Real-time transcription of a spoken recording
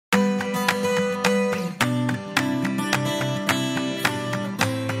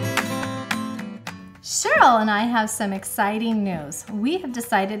Cheryl and I have some exciting news. We have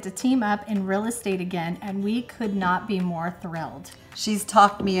decided to team up in real estate again, and we could not be more thrilled. She's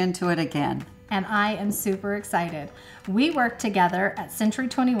talked me into it again. And I am super excited. We worked together at Century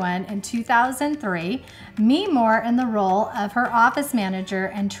 21 in 2003, me more in the role of her office manager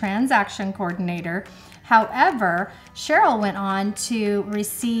and transaction coordinator. However, Cheryl went on to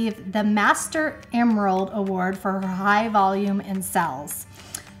receive the Master Emerald Award for her high volume in sales.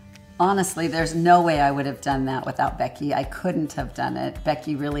 Honestly, there's no way I would have done that without Becky. I couldn't have done it.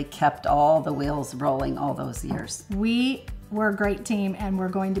 Becky really kept all the wheels rolling all those years. We were a great team, and we're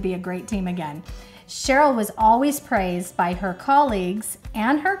going to be a great team again. Cheryl was always praised by her colleagues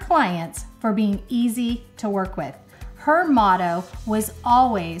and her clients for being easy to work with. Her motto was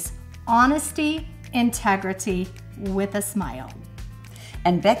always honesty, integrity, with a smile.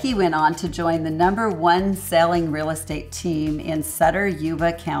 And Becky went on to join the #1 selling real estate team in Sutter,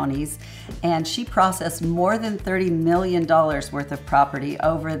 Yuba counties, and she processed more than $30 million worth of property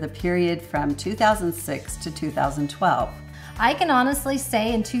over the period from 2006 to 2012. I can honestly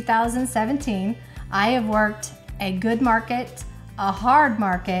say in 2017, I have worked a good market, a hard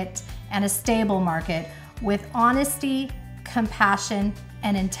market, and a stable market with honesty, compassion,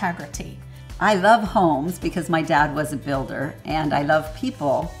 and integrity. I love homes because my dad was a builder, and I love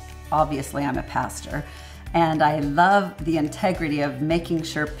people. Obviously, I'm a pastor. And I love the integrity of making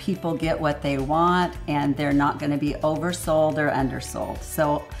sure people get what they want and they're not going to be oversold or undersold.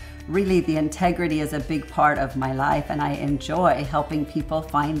 So really, the integrity is a big part of my life, and I enjoy helping people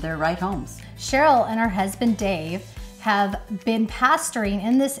find their right homes. Cheryl and her husband Dave have been pastoring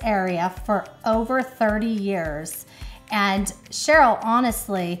in this area for over 30 years. And Cheryl,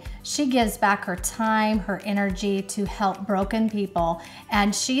 honestly, she gives back her time, her energy to help broken people.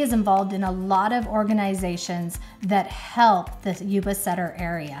 And she is involved in a lot of organizations that help the Yuba Sutter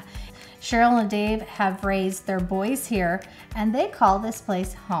area. Cheryl and Dave have raised their boys here, and they call this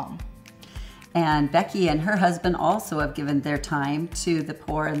place home. And Becky and her husband also have given their time to the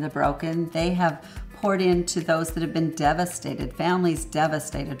poor and the broken. They have poured into those that have been devastated, families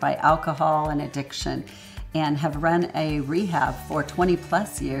devastated by alcohol and addiction, and have run a rehab for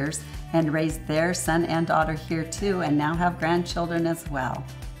 20+ years and raised their son and daughter here too, and now have grandchildren as well.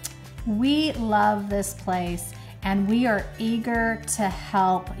 We love this place, and we are eager to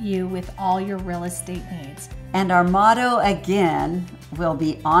help you with all your real estate needs. And our motto again will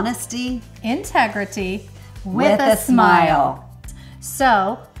be honesty, integrity, with a smile.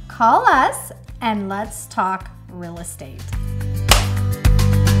 So call us and let's talk real estate.